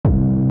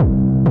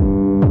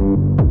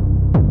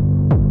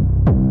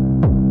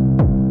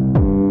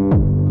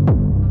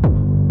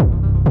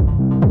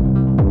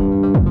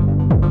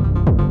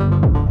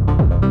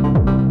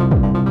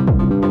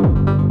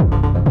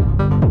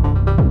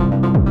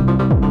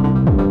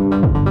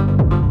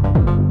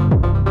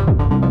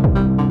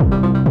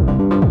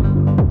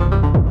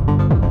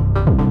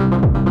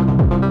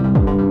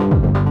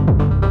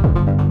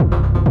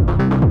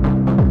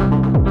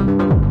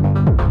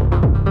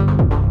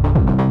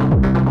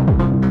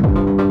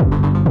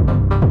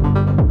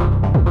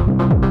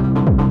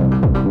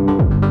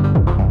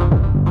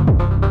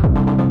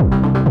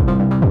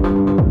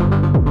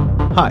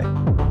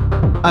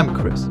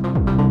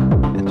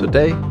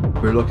today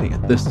we're looking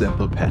at this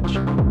simple patch.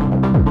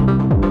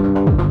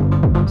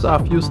 So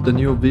I've used the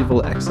new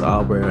Weevil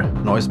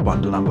XR noise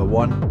bundle number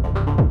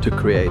 1 to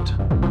create 2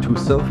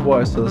 synth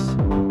voices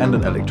and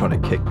an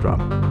electronic kick drum.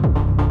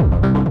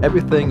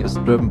 Everything is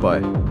driven by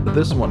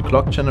this one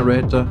clock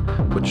generator,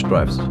 which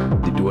drives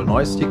the dual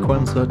noise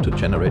sequencer to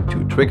generate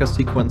 2 trigger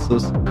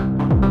sequences,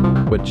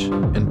 which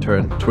in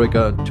turn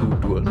trigger 2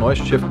 dual noise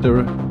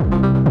shifter,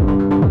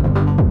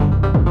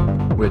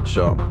 which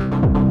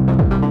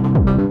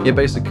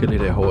basically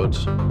they hold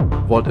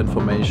volt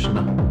information,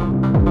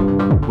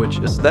 which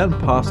is then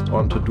passed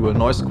on to dual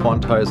noise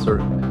quantizer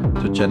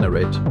to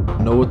generate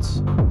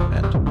notes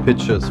and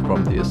pitches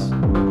from this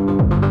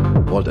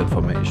volt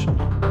information.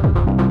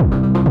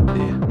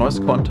 The noise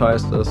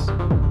quantizers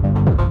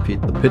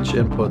feed the pitch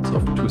inputs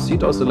of 2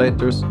 seed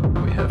oscillators.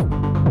 We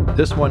have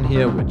this one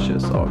here, which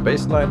is our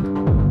bassline.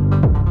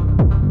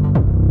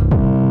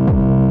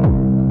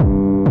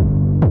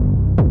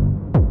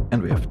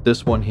 And we have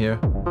this one here,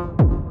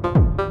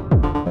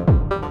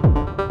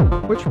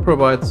 which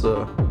provides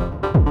a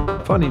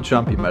funny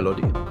jumpy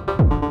melody.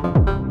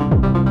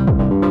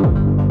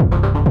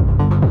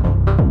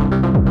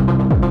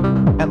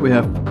 And we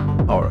have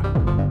our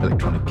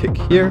electronic kick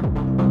here.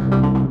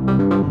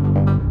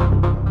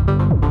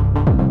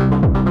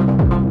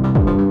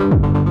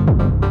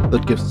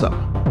 That gives some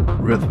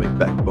rhythmic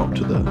backbone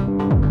to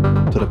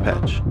the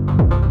patch.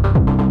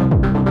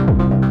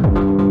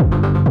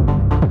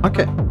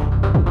 Okay,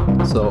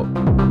 so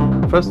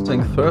first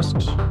thing first,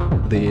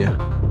 the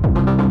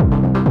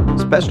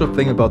special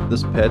thing about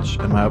this patch,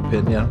 in my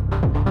opinion,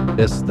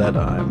 is that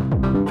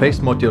I'm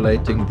phase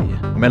modulating the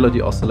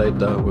melody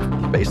oscillator with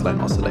the bassline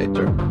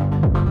oscillator.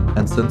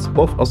 And since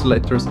both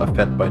oscillators are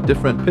fed by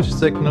different pitch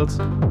signals,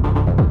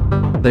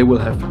 they will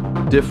have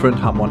different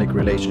harmonic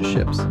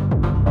relationships.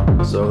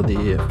 So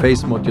the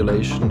phase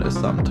modulation is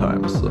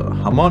sometimes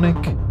harmonic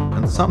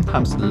and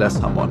sometimes less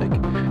harmonic,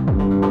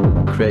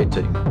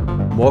 creating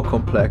more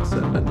complex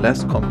and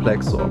less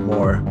complex, or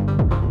more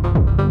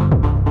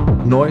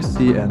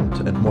noisy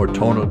and more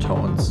tonal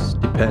tones,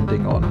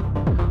 depending on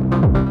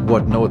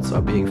what notes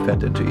are being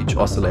fed into each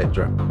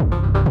oscillator.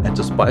 And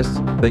to spice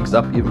things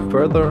up even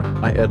further,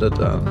 I added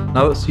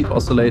another seed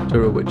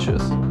oscillator, which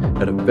is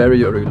at a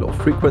very, very low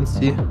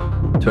frequency,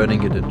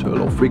 turning it into a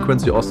low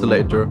frequency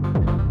oscillator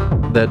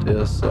that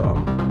is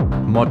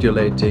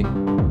modulating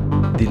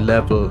the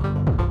level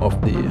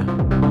of the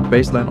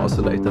bassline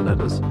oscillator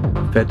that is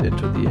fed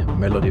into the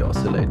melody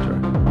oscillator,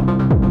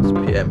 this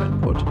PM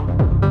input.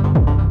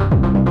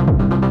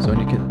 So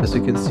as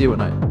you can see,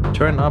 when I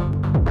turn up,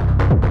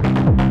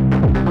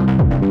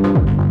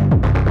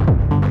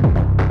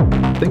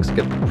 things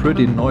get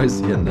pretty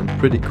noisy and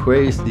pretty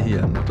crazy,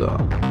 and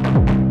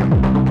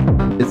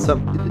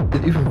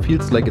it even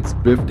feels like it's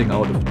drifting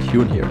out of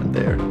tune here and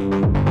there.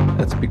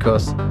 That's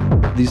because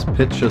these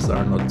pitches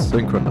are not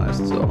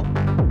synchronized, so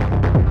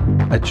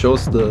I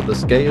chose the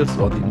scales,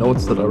 or the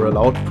notes that are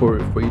allowed for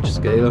each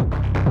scale,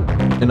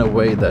 in a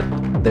way that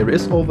there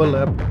is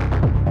overlap,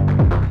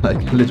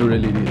 like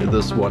literally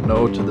this one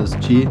note to this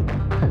G,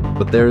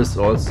 but there is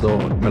also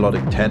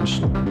melodic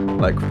tension,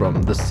 like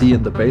from the C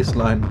in the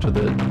bassline to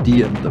the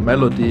D in the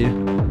melody,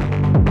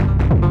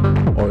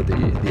 or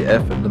the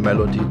F in the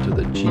melody to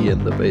the G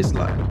in the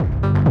bassline.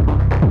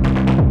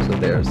 So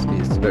there's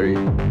these very...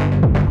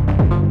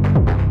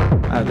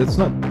 it's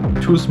not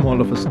too small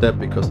of a step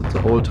because it's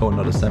a whole tone,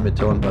 not a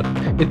semitone, but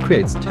it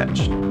creates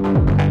tension.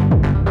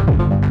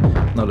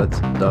 Now let's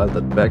dial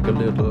that back a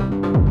little.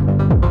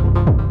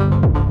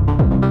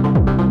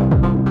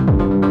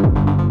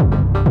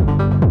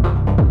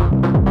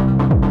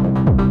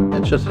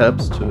 It just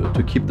helps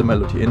to keep the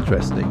melody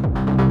interesting.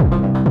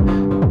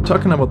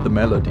 Talking about the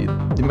melody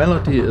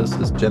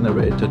is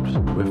generated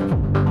with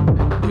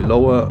the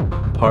lower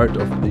part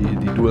of the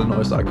dual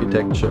noise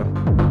architecture,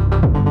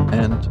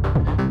 and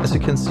as you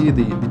can see,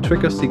 the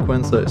trigger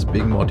sequencer is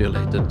being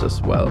modulated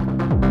as well.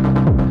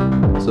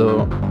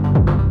 So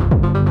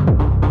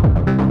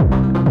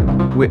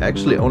we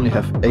actually only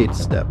have 8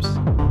 steps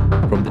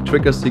from the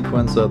trigger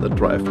sequencer that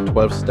drive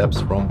 12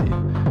 steps from the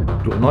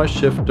dual noise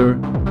shifter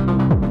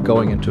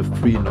going into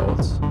 3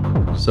 notes.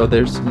 So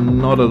there's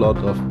not a lot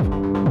of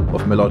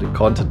melodic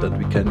content that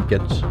we can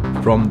get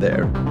from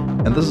there.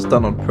 And this is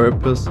done on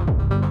purpose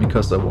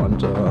because I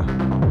want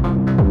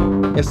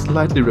a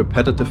slightly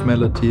repetitive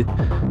melody,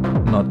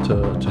 not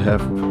to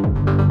have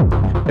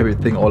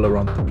everything all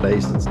around the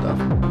place and stuff.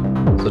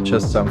 So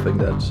just something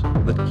that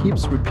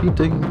keeps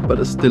repeating but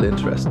is still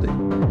interesting.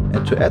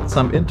 And to add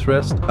some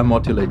interest, I'm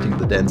modulating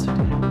the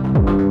density.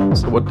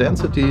 So what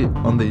density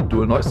on the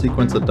dual noise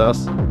sequencer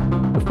does,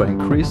 if I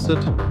increase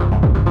it,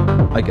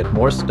 I get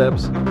more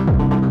steps,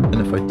 and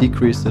if I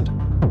decrease it,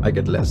 I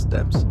get less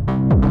steps.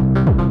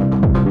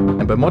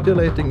 And by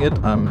modulating it,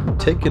 I'm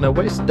taking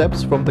away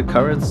steps from the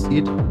current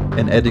seed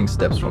and adding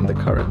steps from the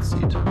current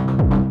seed.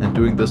 And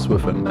doing this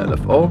with an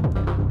LFO,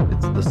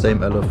 it's the same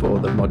LFO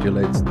that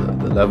modulates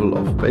the level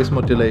of bass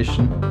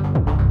modulation.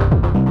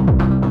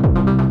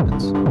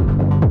 Let's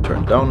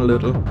turn down a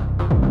little.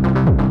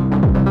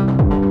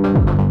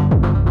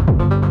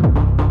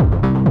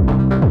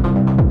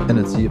 and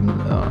it's even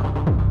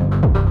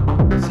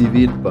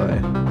CV'd by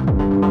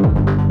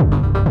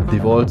the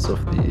volts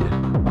of the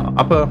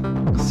upper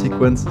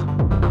sequence.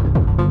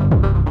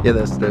 Yeah,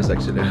 there's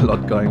actually a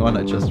lot going on,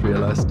 I just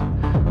realized.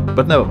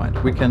 But never mind,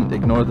 we can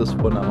ignore this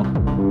for now.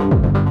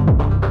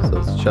 So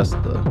it's just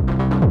the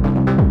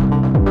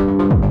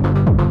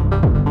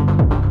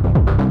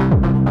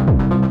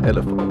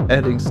LFO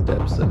adding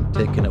steps and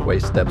taking away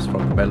steps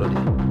from the melody.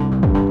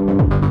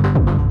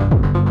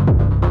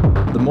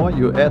 The more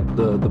you add,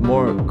 the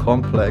more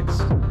complex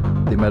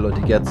the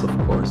melody gets, of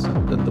course,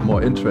 and the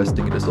more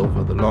interesting it is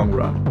over the long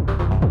run.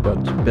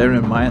 But bear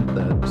in mind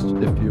that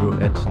if you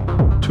add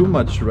too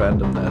much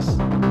randomness,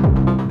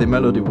 the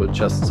melody will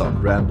just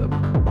sound random.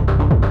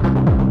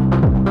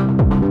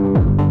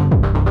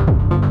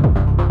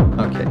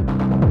 Okay.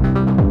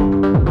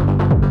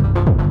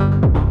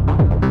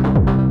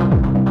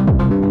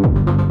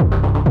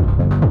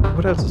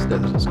 What else is there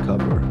to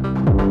discover?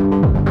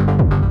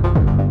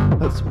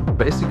 That's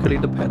basically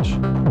the patch.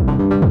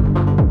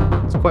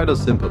 It's quite a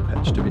simple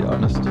patch, to be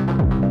honest,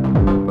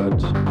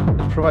 but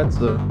it provides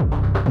a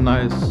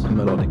nice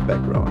melodic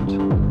background. You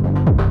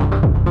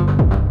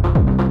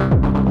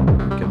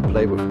can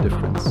play with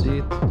different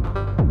seeds.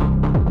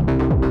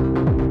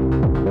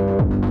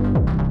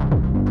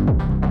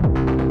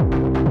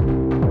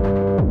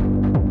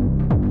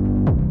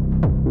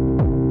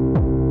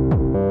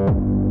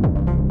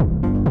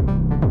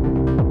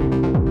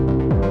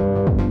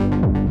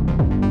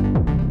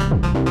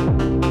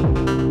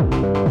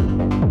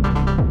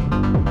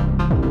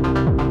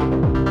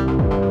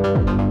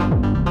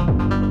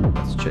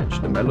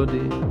 Change the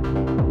melody.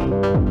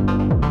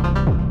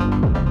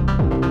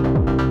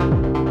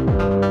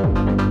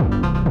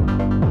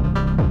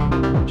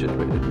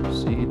 Generate a new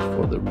seed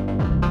for the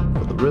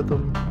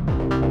rhythm.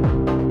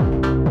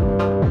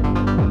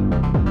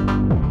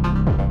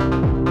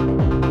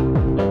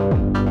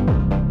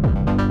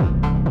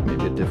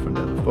 Maybe a different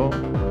LFO.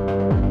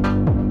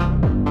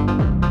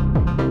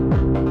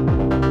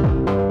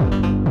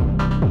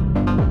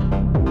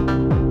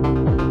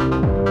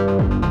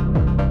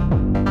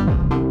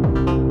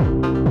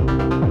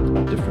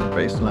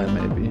 Bassline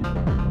maybe.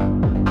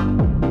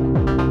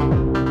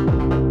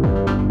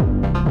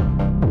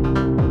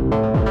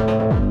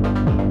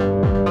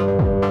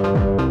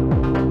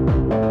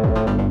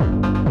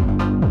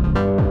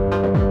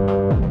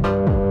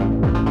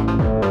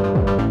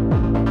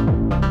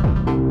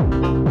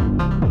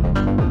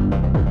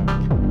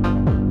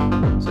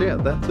 So yeah,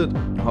 that's it.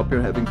 I hope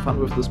you're having fun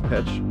with this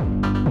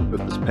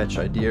patch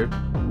idea,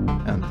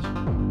 and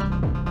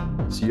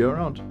see you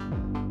around.